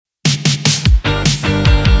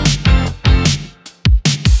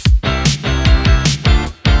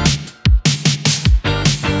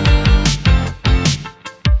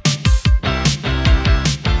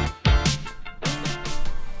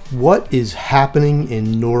What is happening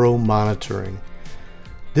in neuromonitoring?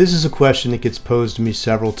 This is a question that gets posed to me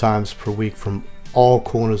several times per week from all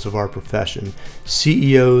corners of our profession.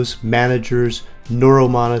 CEOs, managers,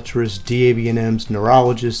 neuromonitorists, DABNMs,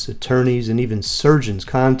 neurologists, attorneys, and even surgeons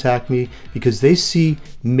contact me because they see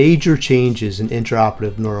major changes in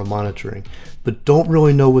intraoperative neuromonitoring, but don't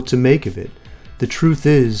really know what to make of it. The truth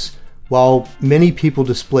is, while many people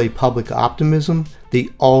display public optimism, they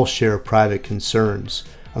all share private concerns.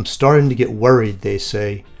 I'm starting to get worried, they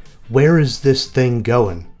say. Where is this thing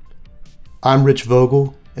going? I'm Rich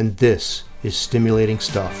Vogel, and this is Stimulating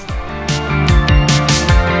Stuff.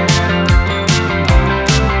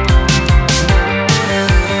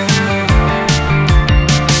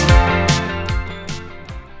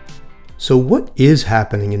 So what is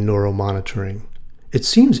happening in neuromonitoring? It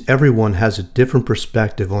seems everyone has a different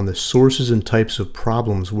perspective on the sources and types of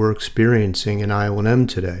problems we're experiencing in IL&M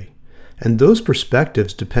today. And those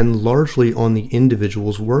perspectives depend largely on the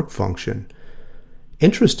individual's work function.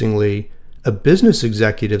 Interestingly, a business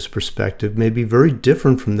executive's perspective may be very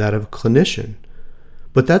different from that of a clinician.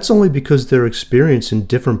 But that's only because they're experiencing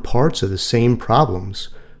different parts of the same problems,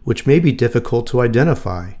 which may be difficult to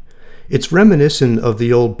identify. It's reminiscent of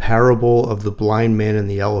the old parable of the blind man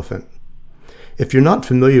and the elephant. If you're not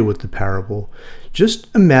familiar with the parable,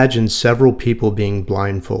 just imagine several people being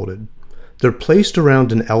blindfolded. They're placed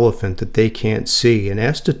around an elephant that they can't see and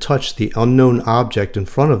asked to touch the unknown object in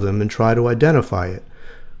front of them and try to identify it.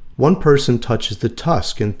 One person touches the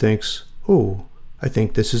tusk and thinks, "Oh, I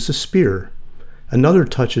think this is a spear." Another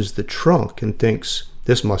touches the trunk and thinks,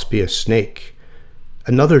 "This must be a snake."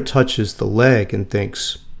 Another touches the leg and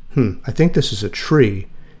thinks, "I think this is a tree."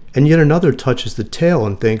 And yet another touches the tail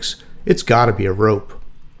and thinks, "It's gotta be a rope."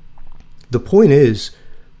 The point is,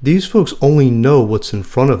 these folks only know what's in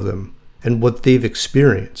front of them and what they've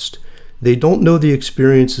experienced. They don't know the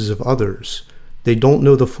experiences of others. They don't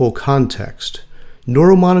know the full context.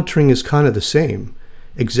 Neuromonitoring is kind of the same.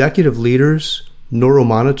 Executive leaders,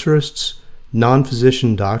 neuromonitorists,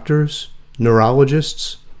 nonphysician doctors,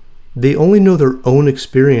 neurologists, they only know their own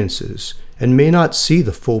experiences and may not see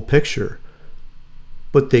the full picture.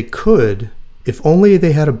 But they could, if only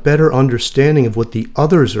they had a better understanding of what the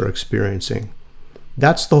others are experiencing.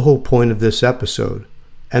 That's the whole point of this episode,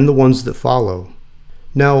 and the ones that follow.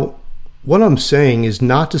 Now, what I'm saying is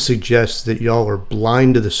not to suggest that y'all are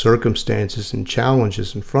blind to the circumstances and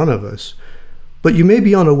challenges in front of us, but you may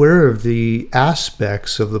be unaware of the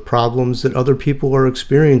aspects of the problems that other people are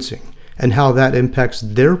experiencing and how that impacts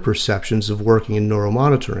their perceptions of working in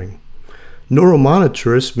neuromonitoring.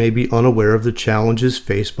 Neuromonitorists may be unaware of the challenges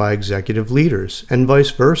faced by executive leaders, and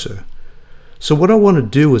vice versa. So what I want to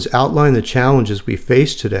do is outline the challenges we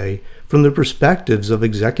face today from the perspectives of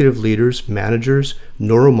executive leaders, managers,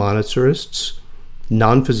 neuromonitorists,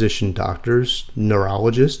 non-physician doctors,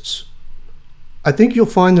 neurologists. I think you'll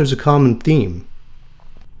find there's a common theme.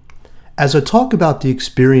 As I talk about the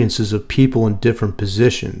experiences of people in different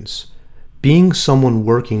positions, being someone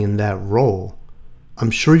working in that role,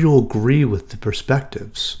 I'm sure you'll agree with the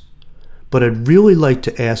perspectives. But I'd really like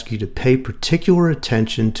to ask you to pay particular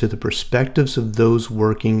attention to the perspectives of those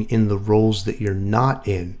working in the roles that you're not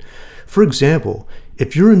in. For example,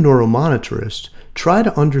 if you're a neuromonitorist, try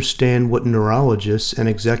to understand what neurologists and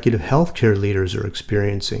executive healthcare leaders are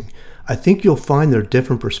experiencing. I think you'll find their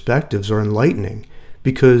different perspectives are enlightening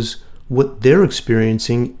because what they're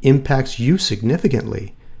experiencing impacts you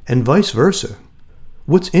significantly, and vice versa.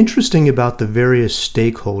 What's interesting about the various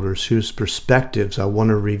stakeholders whose perspectives I want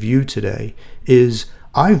to review today is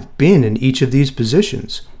I've been in each of these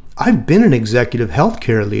positions. I've been an executive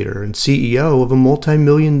healthcare leader and CEO of a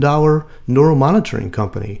multi-million-dollar neuromonitoring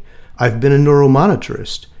company. I've been a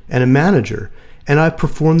neuromonitorist and a manager, and I've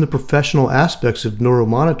performed the professional aspects of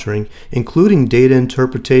neuromonitoring, including data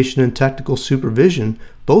interpretation and technical supervision,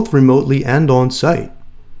 both remotely and on-site.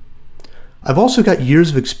 I've also got years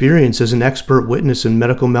of experience as an expert witness in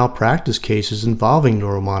medical malpractice cases involving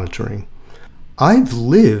neuromonitoring. I've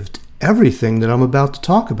lived everything that I'm about to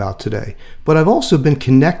talk about today, but I've also been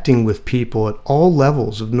connecting with people at all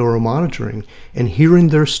levels of neuromonitoring and hearing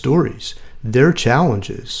their stories, their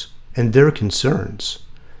challenges, and their concerns.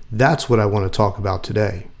 That's what I want to talk about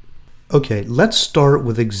today. Okay, let's start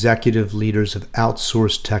with executive leaders of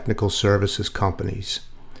outsourced technical services companies.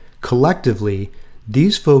 Collectively,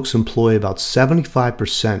 these folks employ about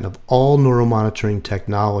 75% of all neuromonitoring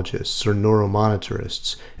technologists or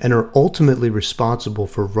neuromonitorists and are ultimately responsible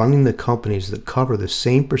for running the companies that cover the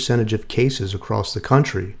same percentage of cases across the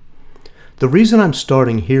country. The reason I'm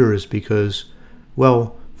starting here is because,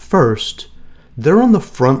 well, first, they're on the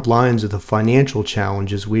front lines of the financial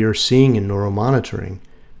challenges we are seeing in neuromonitoring.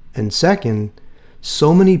 And second,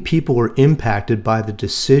 so many people are impacted by the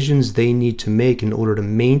decisions they need to make in order to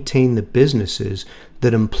maintain the businesses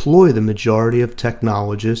that employ the majority of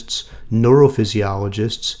technologists,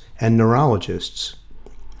 neurophysiologists, and neurologists.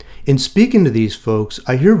 In speaking to these folks,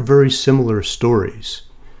 I hear very similar stories.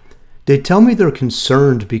 They tell me they're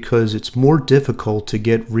concerned because it's more difficult to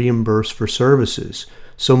get reimbursed for services,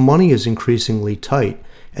 so money is increasingly tight,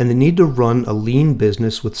 and they need to run a lean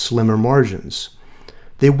business with slimmer margins.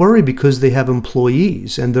 They worry because they have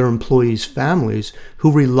employees and their employees' families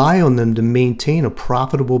who rely on them to maintain a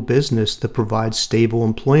profitable business that provides stable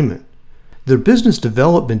employment. Their business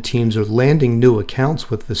development teams are landing new accounts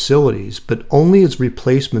with facilities, but only as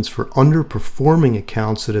replacements for underperforming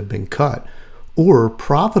accounts that have been cut, or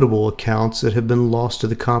profitable accounts that have been lost to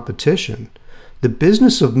the competition. The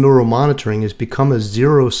business of neuromonitoring has become a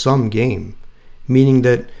zero-sum game, meaning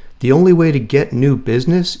that the only way to get new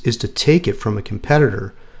business is to take it from a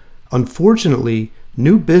competitor. Unfortunately,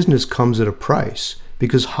 new business comes at a price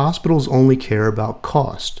because hospitals only care about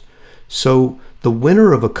cost. So the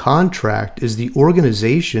winner of a contract is the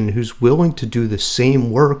organization who's willing to do the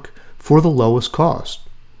same work for the lowest cost.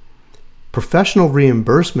 Professional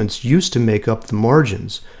reimbursements used to make up the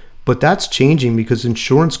margins, but that's changing because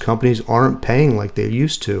insurance companies aren't paying like they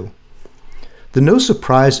used to. The No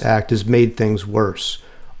Surprise Act has made things worse.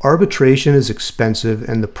 Arbitration is expensive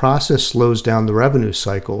and the process slows down the revenue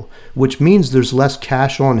cycle, which means there's less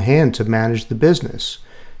cash on hand to manage the business.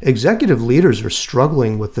 Executive leaders are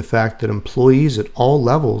struggling with the fact that employees at all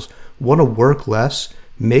levels want to work less,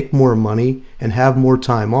 make more money, and have more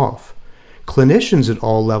time off. Clinicians at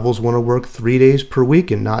all levels want to work 3 days per week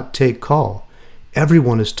and not take call.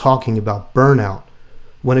 Everyone is talking about burnout.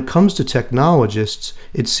 When it comes to technologists,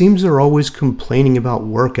 it seems they're always complaining about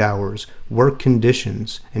work hours, work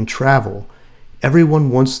conditions, and travel.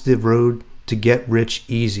 Everyone wants the road to get rich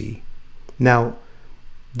easy. Now,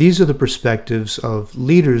 these are the perspectives of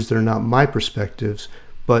leaders. They're not my perspectives,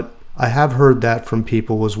 but I have heard that from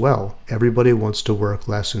people as well. Everybody wants to work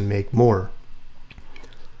less and make more.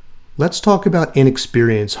 Let's talk about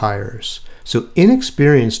inexperienced hires. So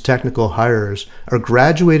inexperienced technical hires are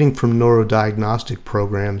graduating from neurodiagnostic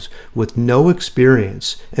programs with no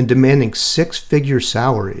experience and demanding six-figure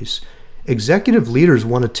salaries. Executive leaders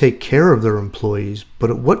want to take care of their employees, but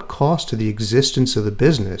at what cost to the existence of the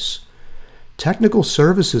business? Technical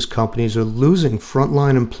services companies are losing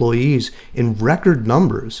frontline employees in record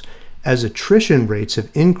numbers as attrition rates have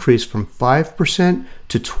increased from 5%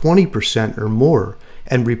 to 20% or more,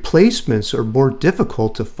 and replacements are more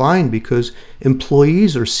difficult to find because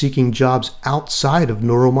employees are seeking jobs outside of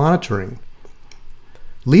neuromonitoring.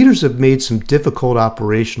 Leaders have made some difficult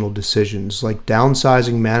operational decisions like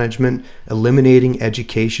downsizing management, eliminating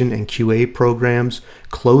education and QA programs,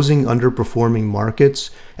 closing underperforming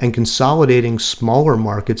markets, and consolidating smaller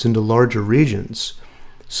markets into larger regions.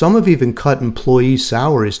 Some have even cut employee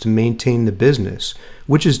salaries to maintain the business,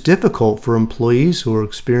 which is difficult for employees who are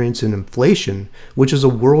experiencing inflation, which is a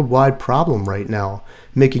worldwide problem right now,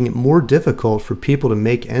 making it more difficult for people to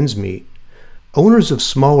make ends meet. Owners of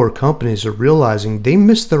smaller companies are realizing they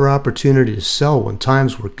missed their opportunity to sell when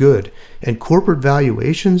times were good, and corporate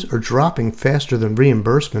valuations are dropping faster than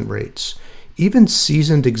reimbursement rates. Even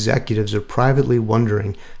seasoned executives are privately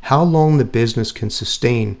wondering how long the business can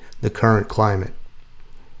sustain the current climate.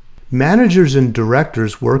 Managers and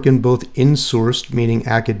directors work in both insourced, meaning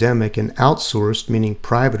academic, and outsourced, meaning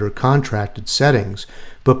private or contracted settings,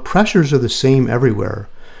 but pressures are the same everywhere.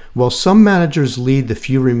 While some managers lead the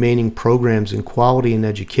few remaining programs in quality and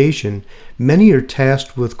education, many are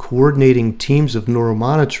tasked with coordinating teams of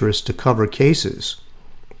neuromonitorists to cover cases.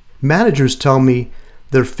 Managers tell me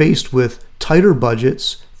they're faced with tighter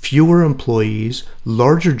budgets, fewer employees,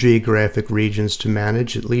 larger geographic regions to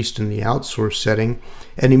manage, at least in the outsourced setting,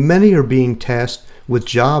 and many are being tasked with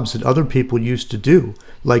jobs that other people used to do,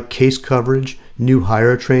 like case coverage, new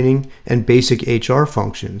hire training, and basic HR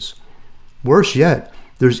functions. Worse yet,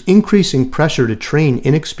 there's increasing pressure to train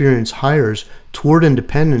inexperienced hires toward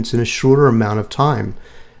independence in a shorter amount of time.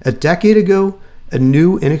 A decade ago, a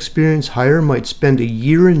new inexperienced hire might spend a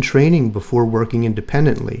year in training before working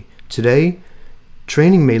independently. Today,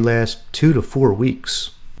 training may last 2 to 4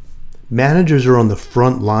 weeks. Managers are on the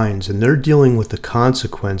front lines and they're dealing with the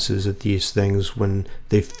consequences of these things when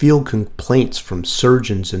they feel complaints from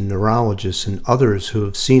surgeons and neurologists and others who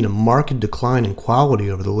have seen a marked decline in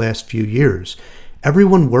quality over the last few years.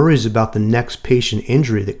 Everyone worries about the next patient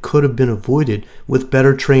injury that could have been avoided with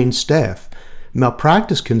better trained staff.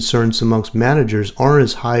 Malpractice concerns amongst managers aren't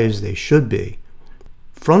as high as they should be.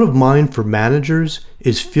 Front of mind for managers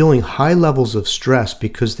is feeling high levels of stress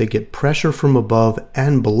because they get pressure from above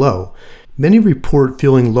and below. Many report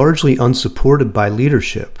feeling largely unsupported by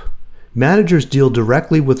leadership. Managers deal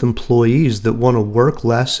directly with employees that want to work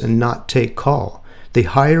less and not take call. They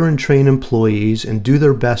hire and train employees and do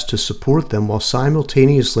their best to support them while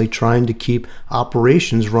simultaneously trying to keep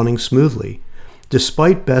operations running smoothly.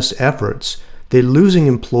 Despite best efforts, they're losing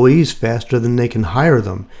employees faster than they can hire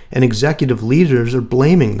them, and executive leaders are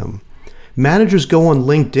blaming them. Managers go on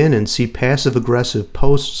LinkedIn and see passive-aggressive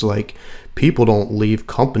posts like, "People don't leave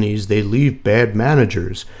companies, they leave bad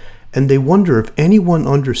managers," and they wonder if anyone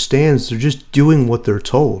understands they're just doing what they're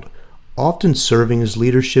told, often serving as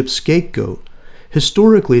leadership's scapegoat.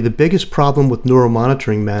 Historically, the biggest problem with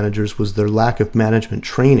neuromonitoring managers was their lack of management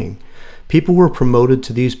training. People were promoted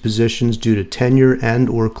to these positions due to tenure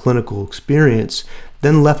and/or clinical experience,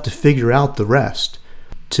 then left to figure out the rest.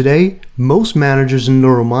 Today, most managers in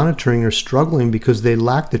neuromonitoring are struggling because they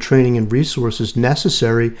lack the training and resources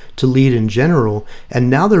necessary to lead in general, and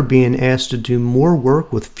now they're being asked to do more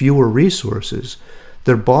work with fewer resources.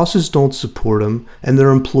 Their bosses don't support them, and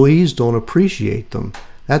their employees don't appreciate them.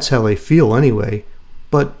 That's how they feel anyway.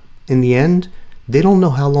 But in the end, they don't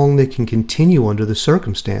know how long they can continue under the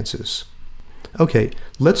circumstances. Okay,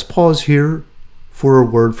 let's pause here for a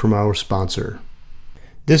word from our sponsor.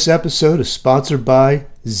 This episode is sponsored by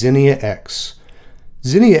Zinnia X.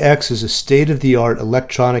 Zinnia X is a state-of-the-art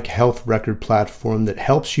electronic health record platform that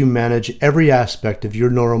helps you manage every aspect of your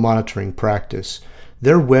neuromonitoring practice.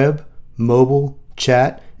 Their web, mobile,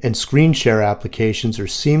 chat, and screen share applications are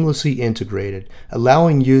seamlessly integrated,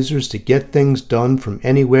 allowing users to get things done from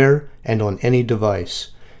anywhere and on any device.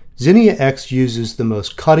 Zinnia X uses the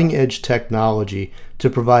most cutting-edge technology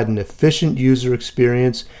to provide an efficient user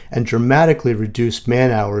experience and dramatically reduce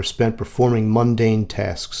man-hours spent performing mundane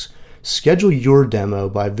tasks. Schedule your demo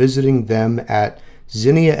by visiting them at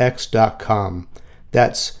zinniax.com.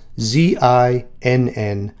 That's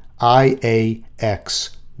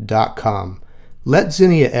ZINNIAX.com. Let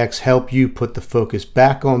Zinnia X help you put the focus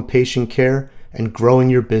back on patient care and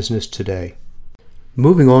growing your business today.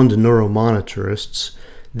 Moving on to neuromonitorists,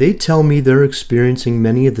 they tell me they're experiencing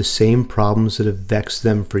many of the same problems that have vexed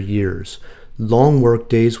them for years. Long work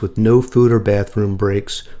days with no food or bathroom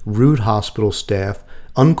breaks, rude hospital staff,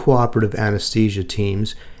 uncooperative anesthesia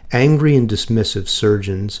teams, angry and dismissive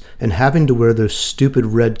surgeons, and having to wear those stupid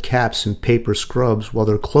red caps and paper scrubs while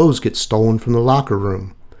their clothes get stolen from the locker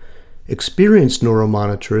room. Experienced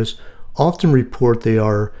neuromonitorists often report they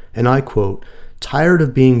are, and I quote, tired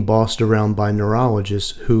of being bossed around by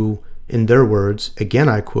neurologists who, in their words, again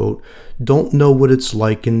I quote, don't know what it's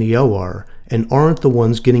like in the OR and aren't the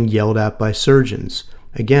ones getting yelled at by surgeons.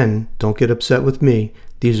 Again, don't get upset with me.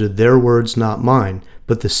 These are their words, not mine,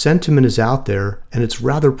 but the sentiment is out there and it's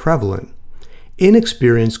rather prevalent.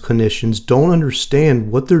 Inexperienced clinicians don't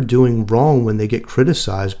understand what they're doing wrong when they get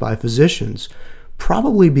criticized by physicians,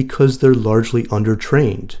 probably because they're largely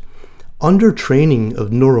undertrained. Undertraining of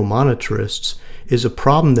neuromonitorists is a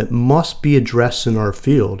problem that must be addressed in our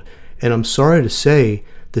field, and I'm sorry to say,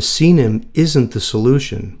 the CNIM isn't the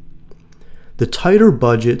solution. The tighter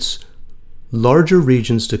budgets, larger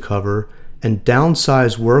regions to cover, and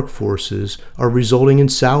downsized workforces are resulting in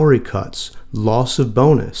salary cuts, loss of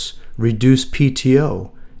bonus, reduced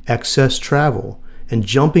PTO, excess travel, and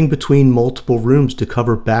jumping between multiple rooms to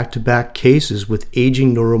cover back-to-back cases with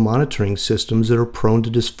aging neuromonitoring systems that are prone to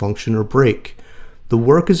dysfunction or break. The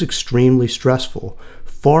work is extremely stressful,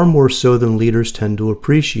 far more so than leaders tend to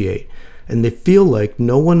appreciate, and they feel like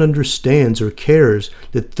no one understands or cares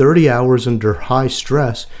that 30 hours under high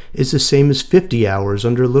stress is the same as 50 hours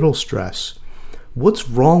under little stress. What's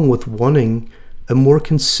wrong with wanting a more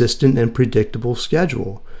consistent and predictable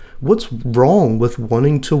schedule? What's wrong with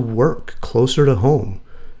wanting to work closer to home?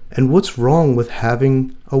 And what's wrong with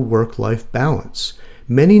having a work-life balance?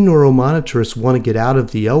 Many neuromonitorists want to get out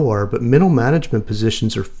of the OR, but middle management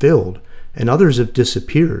positions are filled, and others have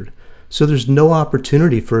disappeared, so there's no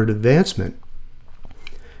opportunity for advancement.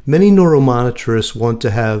 Many neuromonitorists want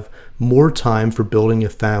to have more time for building a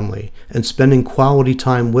family and spending quality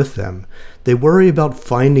time with them. They worry about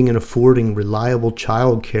finding and affording reliable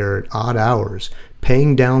childcare at odd hours,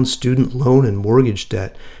 paying down student loan and mortgage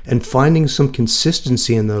debt, and finding some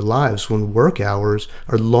consistency in their lives when work hours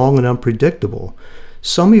are long and unpredictable.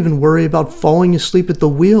 Some even worry about falling asleep at the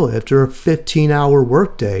wheel after a 15-hour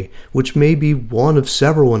workday, which may be one of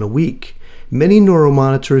several in a week. Many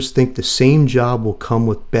neuromonitors think the same job will come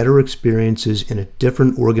with better experiences in a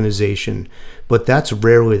different organization, but that's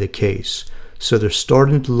rarely the case, so they're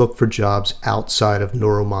starting to look for jobs outside of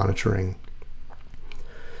neuromonitoring.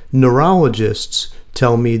 Neurologists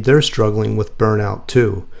tell me they're struggling with burnout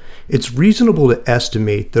too. It's reasonable to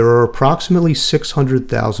estimate there are approximately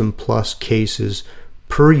 600,000 plus cases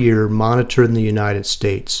per year monitored in the United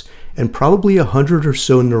States, and probably 100 or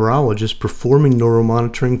so neurologists performing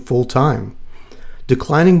neuromonitoring full-time.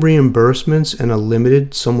 Declining reimbursements and a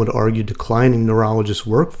limited, some would argue declining neurologist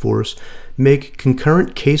workforce make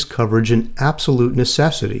concurrent case coverage an absolute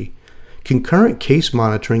necessity. Concurrent case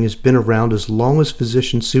monitoring has been around as long as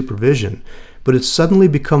physician supervision, but it's suddenly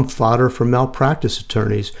become fodder for malpractice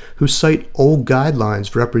attorneys who cite old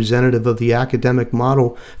guidelines representative of the academic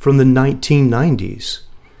model from the 1990s.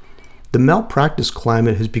 The malpractice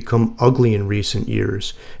climate has become ugly in recent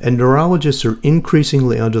years, and neurologists are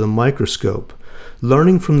increasingly under the microscope.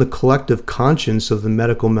 Learning from the collective conscience of the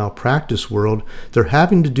medical malpractice world, they're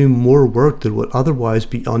having to do more work that would otherwise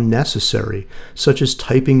be unnecessary, such as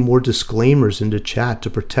typing more disclaimers into chat to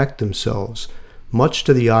protect themselves, much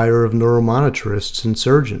to the ire of neuromonitorists and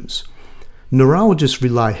surgeons. Neurologists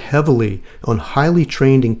rely heavily on highly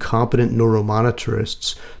trained and competent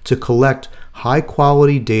neuromonitorists to collect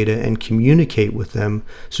high-quality data and communicate with them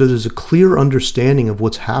so there's a clear understanding of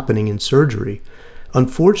what's happening in surgery.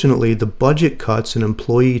 Unfortunately, the budget cuts and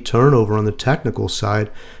employee turnover on the technical side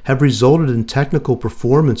have resulted in technical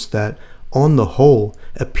performance that, on the whole,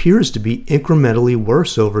 appears to be incrementally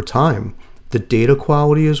worse over time. The data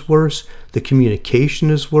quality is worse, the communication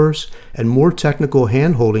is worse, and more technical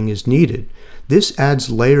handholding is needed. This adds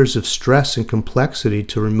layers of stress and complexity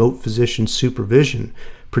to remote physician supervision,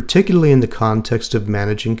 particularly in the context of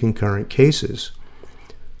managing concurrent cases.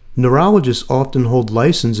 Neurologists often hold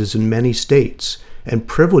licenses in many states and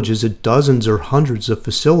privileges at dozens or hundreds of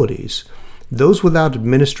facilities. Those without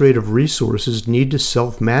administrative resources need to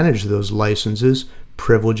self-manage those licenses,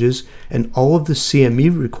 privileges, and all of the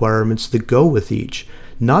CME requirements that go with each,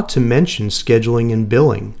 not to mention scheduling and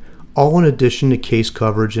billing, all in addition to case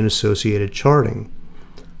coverage and associated charting.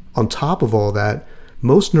 On top of all that,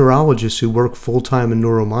 most neurologists who work full-time in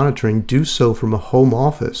neuromonitoring do so from a home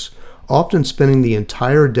office, often spending the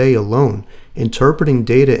entire day alone, interpreting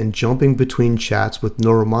data and jumping between chats with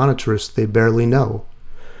neuromonitorists they barely know.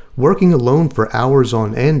 Working alone for hours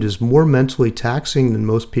on end is more mentally taxing than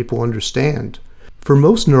most people understand. For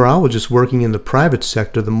most neurologists working in the private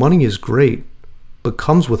sector, the money is great, but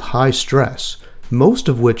comes with high stress, most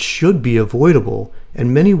of which should be avoidable,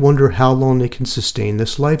 and many wonder how long they can sustain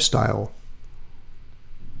this lifestyle.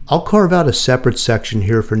 I'll carve out a separate section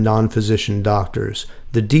here for non-physician doctors,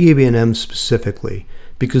 the DAB&M specifically,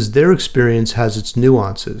 because their experience has its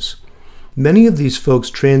nuances. Many of these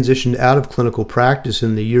folks transitioned out of clinical practice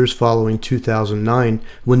in the years following 2009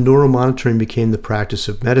 when neuromonitoring became the practice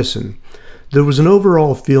of medicine. There was an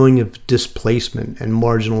overall feeling of displacement and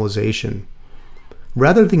marginalization.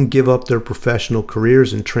 Rather than give up their professional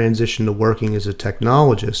careers and transition to working as a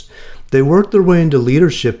technologist, they worked their way into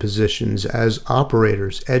leadership positions as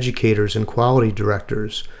operators, educators, and quality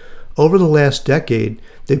directors. Over the last decade,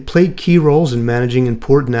 they played key roles in managing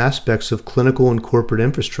important aspects of clinical and corporate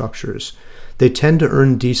infrastructures. They tend to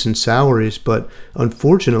earn decent salaries, but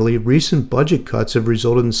unfortunately, recent budget cuts have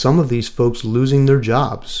resulted in some of these folks losing their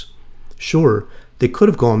jobs. Sure, they could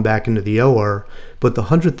have gone back into the OR, but the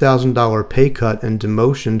 $100,000 pay cut and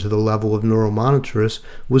demotion to the level of neuromonitorist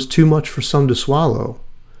was too much for some to swallow.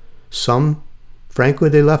 Some, frankly,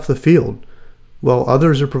 they left the field, while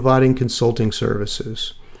others are providing consulting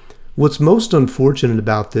services. What's most unfortunate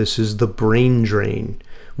about this is the brain drain.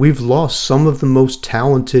 We've lost some of the most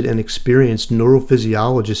talented and experienced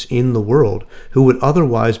neurophysiologists in the world who would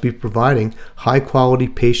otherwise be providing high-quality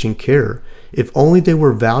patient care if only they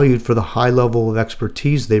were valued for the high level of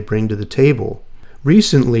expertise they bring to the table.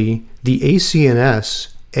 Recently, the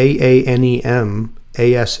ACNS, AANEM,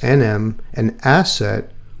 ASNM, and ASSET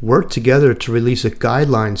worked together to release a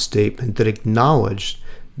guideline statement that acknowledged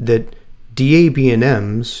that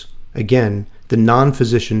DAB&Ms, again, the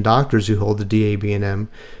non-physician doctors who hold the DAB&M,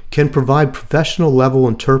 can provide professional level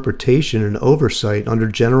interpretation and oversight under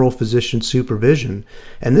general physician supervision,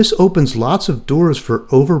 and this opens lots of doors for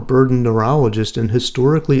overburdened neurologists and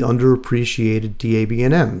historically underappreciated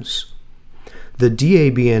DAB&Ms. The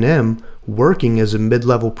DAB&M working as a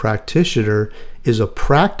mid-level practitioner is a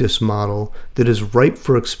practice model that is ripe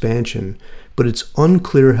for expansion, but it's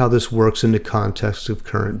unclear how this works in the context of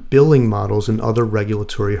current billing models and other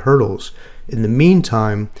regulatory hurdles. In the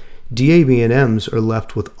meantime, DAB&Ms are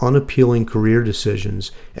left with unappealing career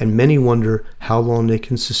decisions, and many wonder how long they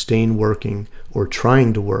can sustain working or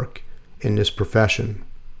trying to work in this profession.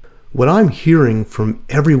 What I'm hearing from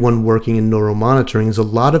everyone working in neuromonitoring is a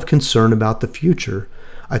lot of concern about the future.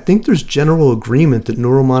 I think there's general agreement that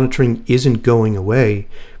neuromonitoring isn't going away,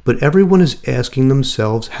 but everyone is asking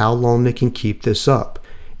themselves how long they can keep this up.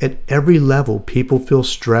 At every level, people feel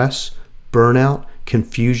stress, burnout,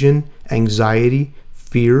 confusion, anxiety,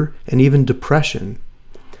 fear, and even depression.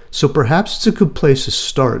 So perhaps it's a good place to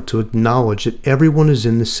start to acknowledge that everyone is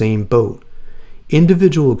in the same boat.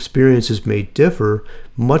 Individual experiences may differ,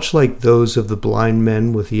 much like those of the blind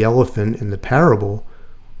men with the elephant in the parable,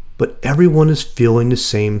 but everyone is feeling the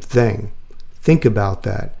same thing. Think about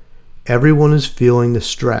that. Everyone is feeling the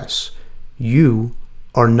stress. You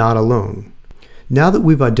are not alone. Now that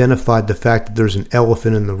we've identified the fact that there's an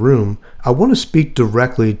elephant in the room, I want to speak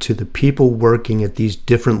directly to the people working at these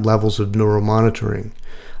different levels of neuromonitoring.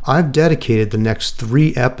 I've dedicated the next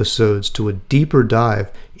 3 episodes to a deeper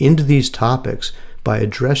dive into these topics by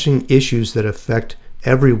addressing issues that affect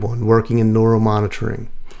everyone working in neuromonitoring.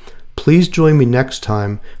 Please join me next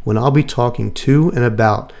time when I'll be talking to and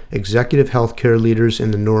about executive healthcare leaders in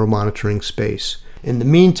the neuromonitoring space. In the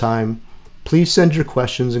meantime, please send your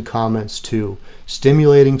questions and comments to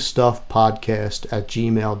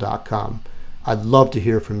stimulatingstuffpodcast@gmail.com. I'd love to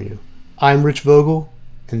hear from you. I'm Rich Vogel,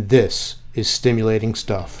 and this is Stimulating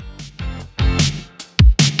Stuff.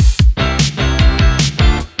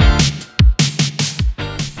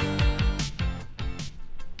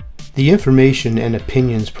 The information and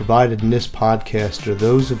opinions provided in this podcast are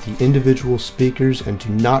those of the individual speakers and do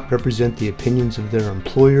not represent the opinions of their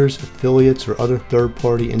employers, affiliates, or other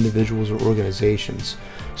third-party individuals or organizations.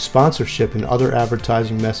 Sponsorship and other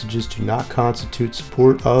advertising messages do not constitute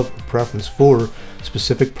support of or preference for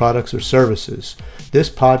specific products or services. This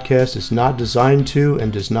podcast is not designed to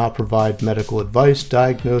and does not provide medical advice,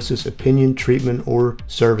 diagnosis, opinion, treatment, or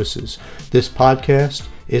services. This podcast,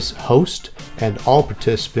 its host, and all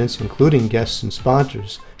participants, including guests and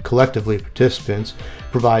sponsors, collectively participants,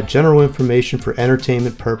 provide general information for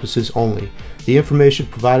entertainment purposes only. The information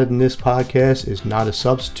provided in this podcast is not a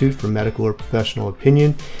substitute for medical or professional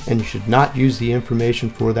opinion, and you should not use the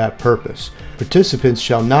information for that purpose. Participants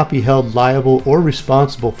shall not be held liable or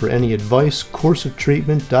responsible for any advice, course of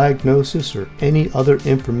treatment, diagnosis, or any other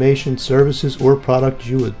information, services, or product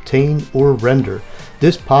you obtain or render.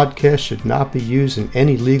 This podcast should not be used in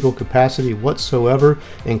any legal capacity whatsoever,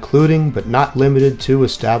 including but not limited to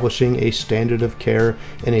establishing a standard of care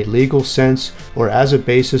in a legal sense or as a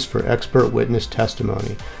basis for expert witness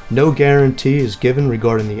testimony. No guarantee is given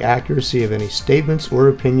regarding the accuracy of any statements or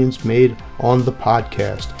opinions made on the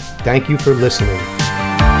podcast. Thank you for listening.